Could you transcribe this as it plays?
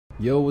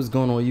Yo, what's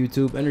going on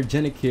YouTube?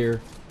 Energetic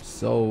here.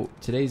 So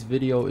today's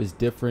video is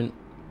different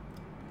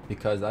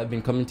because I've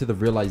been coming to the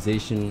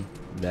realization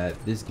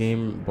that this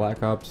game,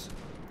 Black Ops,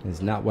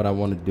 is not what I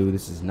want to do.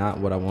 This is not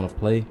what I want to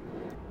play.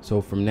 So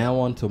from now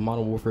on till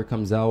Modern Warfare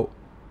comes out,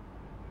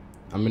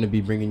 I'm going to be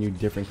bringing you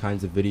different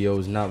kinds of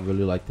videos, not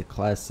really like the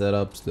class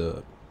setups,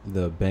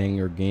 the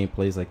banger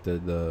gameplays, like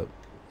the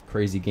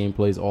crazy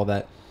gameplays, all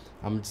that.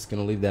 I'm just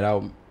going to leave that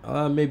out.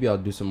 Maybe I'll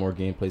do some more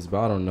gameplays,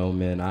 but I don't know,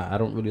 man. I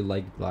don't really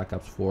like Black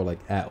Ops 4 like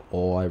at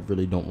all. I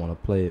really don't want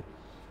to play it.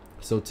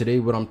 So today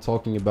what I'm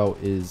talking about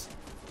is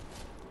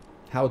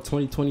how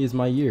 2020 is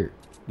my year.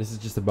 This is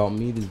just about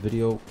me, this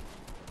video,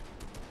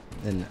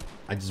 and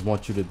I just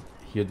want you to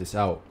hear this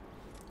out.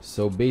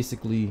 So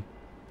basically,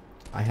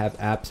 I have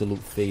absolute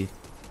faith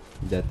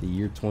that the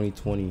year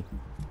 2020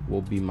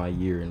 will be my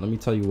year, and let me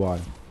tell you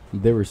why.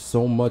 There is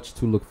so much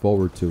to look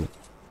forward to.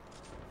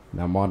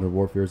 Now Modern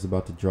Warfare is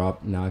about to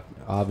drop. Now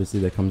obviously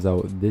that comes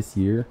out this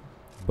year,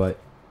 but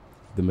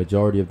the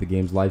majority of the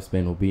game's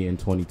lifespan will be in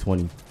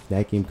 2020.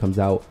 That game comes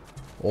out.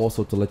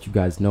 Also, to let you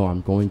guys know,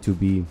 I'm going to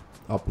be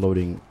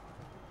uploading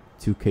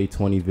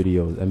 2K20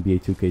 videos,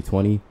 NBA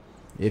 2K20.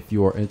 If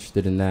you are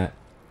interested in that,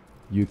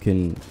 you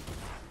can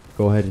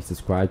go ahead and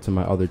subscribe to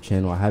my other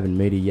channel. I haven't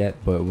made it yet,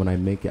 but when I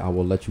make it, I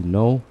will let you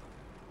know.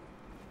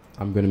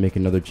 I'm going to make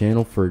another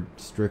channel for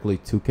strictly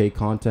 2K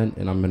content,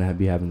 and I'm going to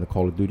be having the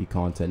Call of Duty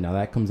content. Now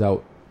that comes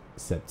out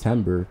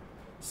September,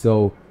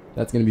 so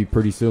that's going to be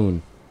pretty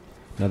soon.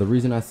 Now the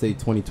reason I say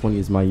 2020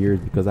 is my year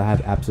is because I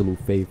have absolute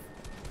faith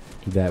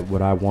that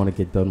what I want to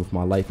get done with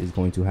my life is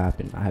going to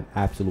happen. I have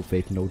absolute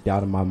faith, no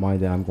doubt in my mind,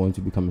 that I'm going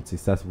to become a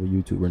successful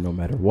YouTuber no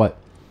matter what.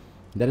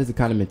 That is the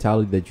kind of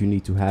mentality that you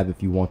need to have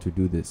if you want to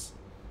do this.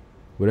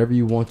 Whatever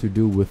you want to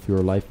do with your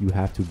life, you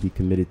have to be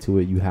committed to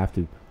it. You have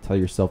to tell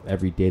yourself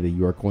every day that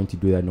you are going to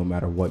do that no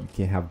matter what. You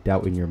can't have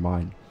doubt in your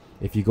mind.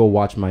 If you go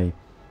watch my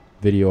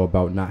video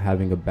about not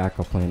having a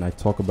backup plan, I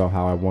talk about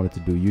how I wanted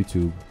to do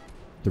YouTube.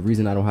 The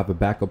reason I don't have a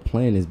backup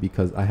plan is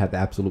because I have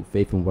absolute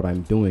faith in what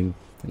I'm doing,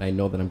 and I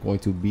know that I'm going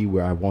to be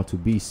where I want to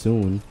be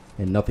soon,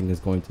 and nothing is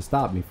going to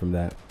stop me from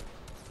that.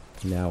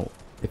 Now,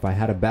 if I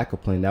had a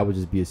backup plan, that would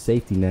just be a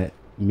safety net,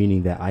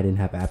 meaning that I didn't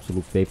have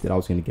absolute faith that I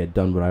was going to get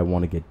done what I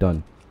want to get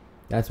done.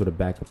 That's what a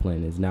backup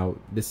plan is. Now,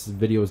 this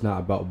video is not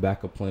about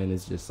backup plan.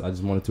 It's just, I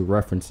just wanted to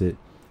reference it.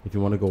 If you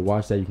want to go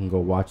watch that, you can go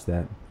watch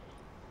that.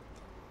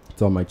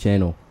 It's on my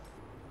channel.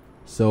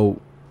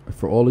 So,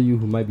 for all of you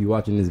who might be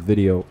watching this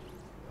video,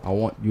 I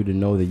want you to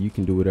know that you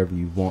can do whatever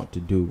you want to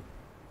do.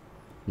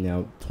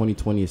 Now,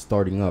 2020 is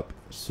starting up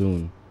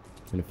soon,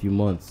 in a few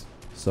months.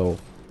 So,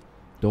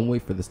 don't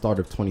wait for the start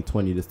of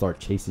 2020 to start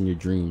chasing your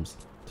dreams,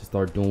 to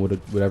start doing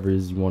whatever it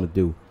is you want to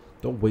do.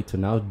 Don't wait till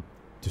now.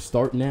 To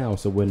start now,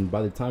 so when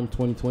by the time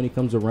 2020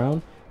 comes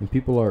around and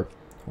people are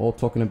all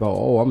talking about,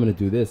 oh, I'm gonna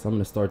do this, I'm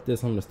gonna start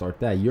this, I'm gonna start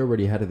that, you're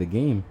already ahead of the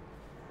game.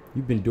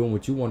 You've been doing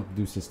what you wanted to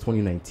do since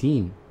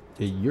 2019.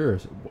 You're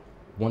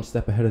one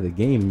step ahead of the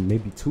game,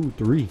 maybe 2,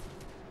 3.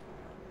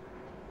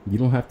 You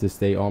don't have to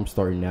stay, oh, I'm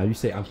starting now. You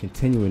say, I'm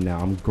continuing now,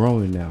 I'm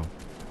growing now.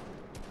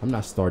 I'm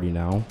not starting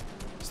now.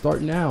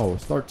 Start now.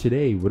 Start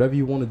today. Whatever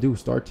you want to do,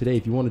 start today.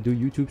 If you want to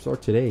do YouTube,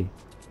 start today.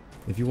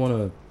 If you want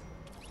to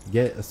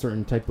get a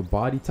certain type of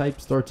body type,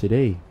 start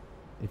today.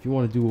 If you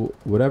want to do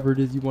whatever it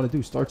is you want to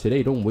do, start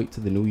today. Don't wait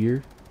till the new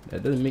year.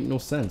 That doesn't make no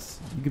sense.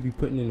 You could be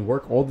putting in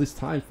work all this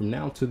time from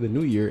now to the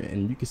new year,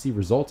 and you can see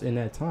results in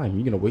that time.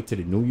 You're gonna wait till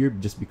the new year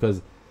just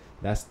because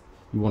that's,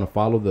 you want to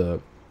follow the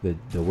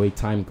way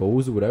time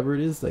goes or whatever it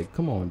is. Like,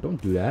 come on,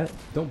 don't do that.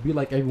 Don't be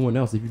like everyone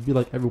else. If you be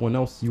like everyone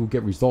else, you will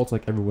get results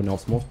like everyone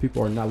else. Most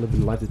people are not living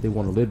the life that they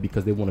want to live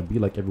because they want to be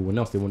like everyone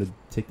else. They want to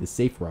take the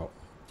safe route.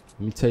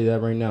 Let me tell you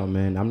that right now,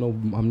 man. I'm no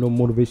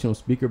motivational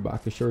speaker, but I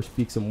can sure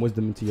speak some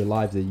wisdom into your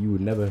lives that you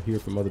would never hear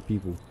from other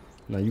people.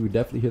 Now, you would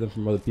definitely hear them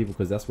from other people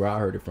because that's where I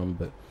heard it from,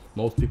 but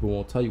most people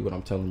won't tell you what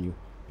I'm telling you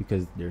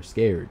because they're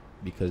scared,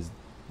 because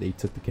they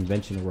took the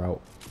conventional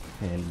route,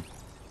 and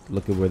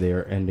look at where they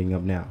are ending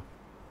up now.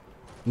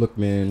 Look,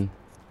 man,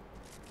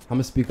 I'm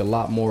gonna speak a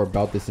lot more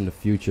about this in the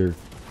future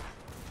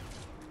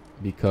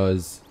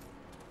because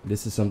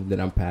this is something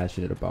that I'm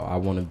passionate about. I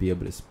want to be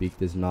able to speak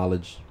this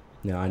knowledge.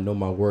 Now, I know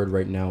my word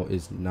right now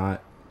is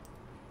not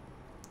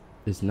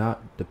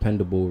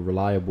dependable,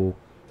 reliable.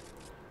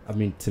 I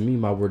mean, to me,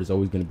 my word is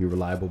always going to be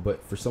reliable.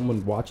 But for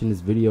someone watching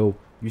this video,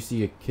 you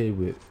see a kid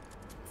with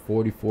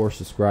 44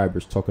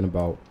 subscribers talking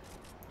about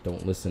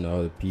don't listen to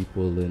other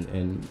people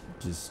and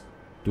just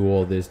do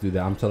all this, do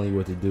that. I'm telling you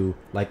what to do,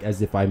 like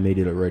as if I made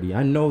it already.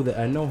 I know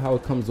how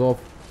it comes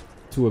off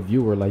to a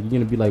viewer. Like, you're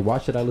going to be like, why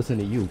should I listen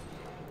to you?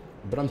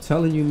 But I'm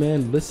telling you,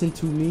 man, listen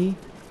to me.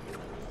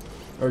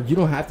 Or you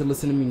don't have to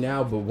listen to me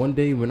now, but one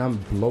day when I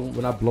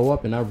blow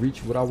up and I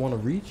reach what I want to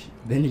reach,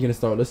 then you're gonna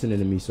start listening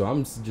to me. So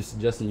I'm just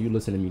suggesting you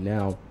listen to me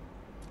now,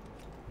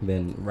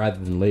 then rather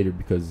than later,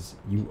 because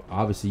you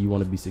obviously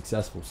want to be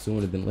successful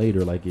sooner than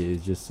later. Like,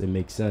 it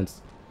makes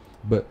sense.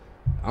 But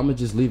I'm gonna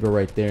just leave it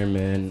right there,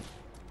 man.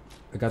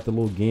 I got the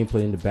little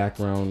gameplay in the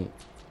background.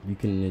 You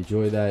can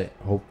enjoy that.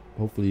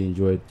 Hopefully you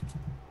enjoyed.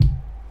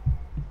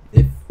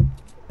 If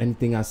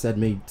anything I said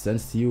made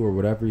sense to you or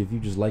whatever. If you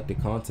just like the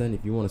content,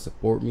 if you want to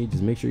support me,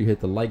 just make sure you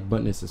hit the like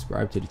button and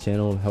subscribe to the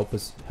channel.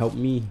 Help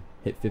me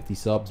hit 50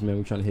 subs, man.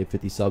 We're trying to hit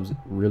 50 subs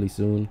really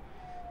soon.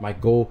 My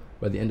goal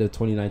by the end of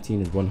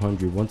 2019 is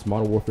 100. Once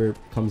Modern Warfare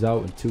comes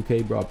out in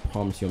 2K, bro, I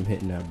promise you I'm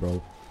hitting that,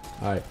 bro.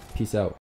 All right, peace out.